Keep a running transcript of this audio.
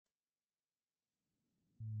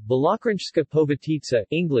Belokranjska povitica,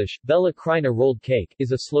 English, Belokranjska rolled cake,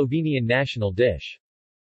 is a Slovenian national dish.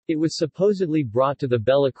 It was supposedly brought to the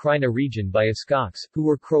Belokranjska region by Uskoks, who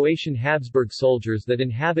were Croatian Habsburg soldiers that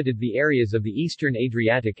inhabited the areas of the eastern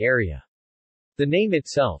Adriatic area. The name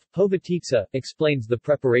itself, povitica, explains the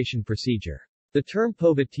preparation procedure. The term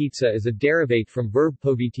povitica is a derivate from verb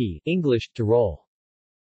poviti, English, to roll.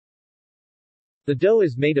 The dough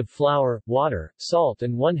is made of flour, water, salt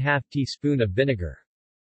and 1/2 teaspoon of vinegar.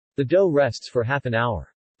 The dough rests for half an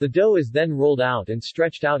hour. The dough is then rolled out and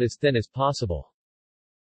stretched out as thin as possible.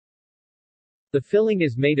 The filling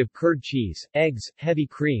is made of curd cheese, eggs, heavy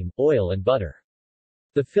cream, oil and butter.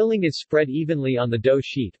 The filling is spread evenly on the dough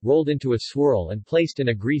sheet, rolled into a swirl and placed in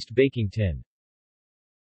a greased baking tin.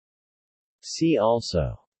 See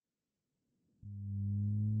also: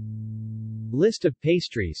 List of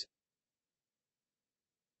pastries.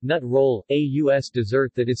 Nut roll, a U.S.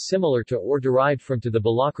 dessert that is similar to or derived from to the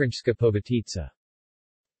Belokranjska povitica.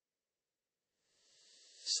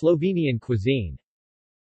 Slovenian cuisine.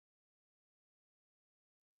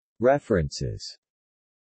 References